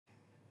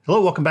Hello,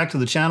 welcome back to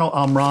the channel.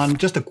 I'm Ron.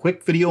 Just a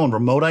quick video on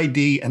remote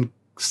ID, and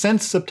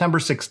since September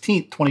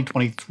 16th,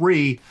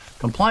 2023,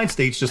 compliance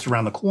date's just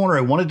around the corner,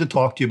 I wanted to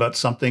talk to you about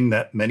something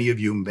that many of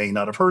you may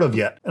not have heard of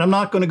yet. And I'm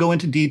not going to go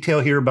into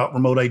detail here about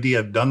remote ID.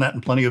 I've done that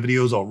in plenty of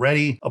videos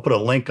already. I'll put a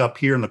link up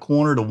here in the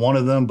corner to one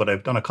of them, but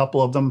I've done a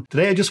couple of them.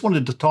 Today, I just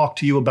wanted to talk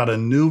to you about a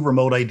new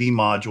remote ID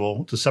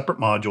module. It's a separate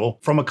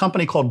module from a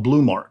company called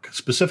BlueMark,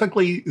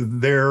 specifically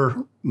their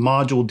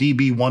module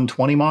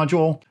DB120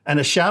 module, and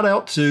a shout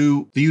out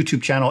to the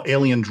YouTube channel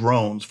Alien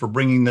Drones for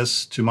bringing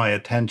this to my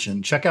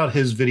attention. Check out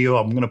his video.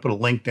 I'm going to put a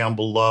link down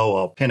below.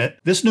 I'll pin it.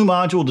 This new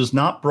module does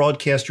not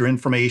broadcast your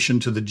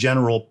information to the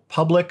general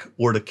public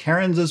or to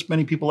Karens, as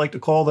many people like to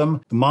call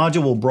them. The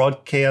module will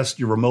broadcast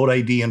your remote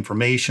ID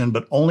information,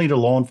 but only to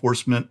law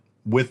enforcement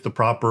with the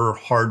proper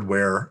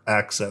hardware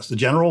access. The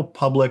general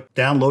public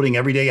downloading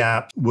everyday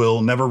apps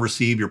will never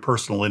receive your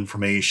personal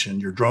information,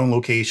 your drone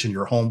location,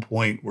 your home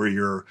point, where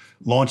you're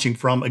launching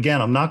from.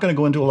 Again, I'm not going to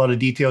go into a lot of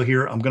detail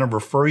here. I'm going to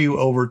refer you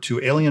over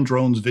to Alien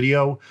Drones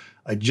video.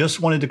 I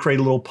just wanted to create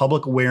a little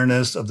public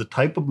awareness of the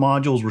type of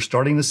modules we're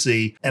starting to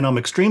see, and I'm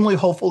extremely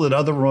hopeful that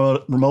other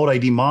remote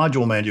ID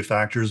module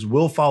manufacturers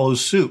will follow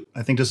suit.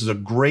 I think this is a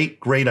great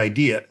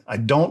idea. I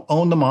don't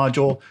own the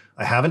module.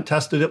 I haven't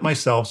tested it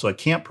myself, so I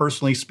can't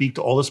personally speak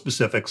to all the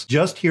specifics.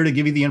 Just here to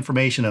give you the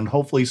information, and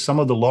hopefully some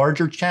of the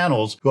larger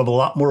channels who have a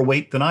lot more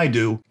weight than I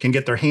do can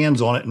get their hands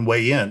on it and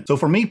weigh in. So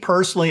for me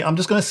personally, I'm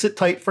just going to sit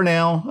tight for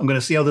now. I'm going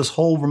to see how this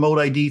whole remote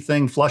ID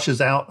thing flushes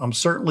out. I'm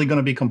certainly going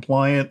to be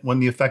compliant when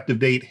the effective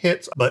date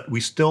hits, but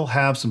we still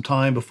have some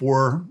time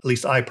before, at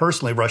least I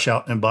personally, rush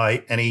out and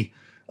buy any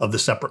of the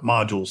separate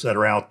modules that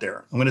are out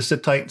there. I'm going to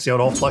sit tight and see how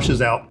it all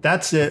flushes out.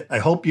 That's it. I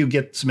hope you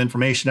get some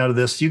information out of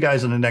this. See you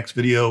guys in the next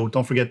video.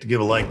 Don't forget to give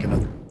a like and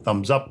a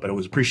thumbs up. I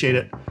always appreciate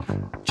it.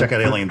 Check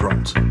out Alien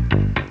Drones.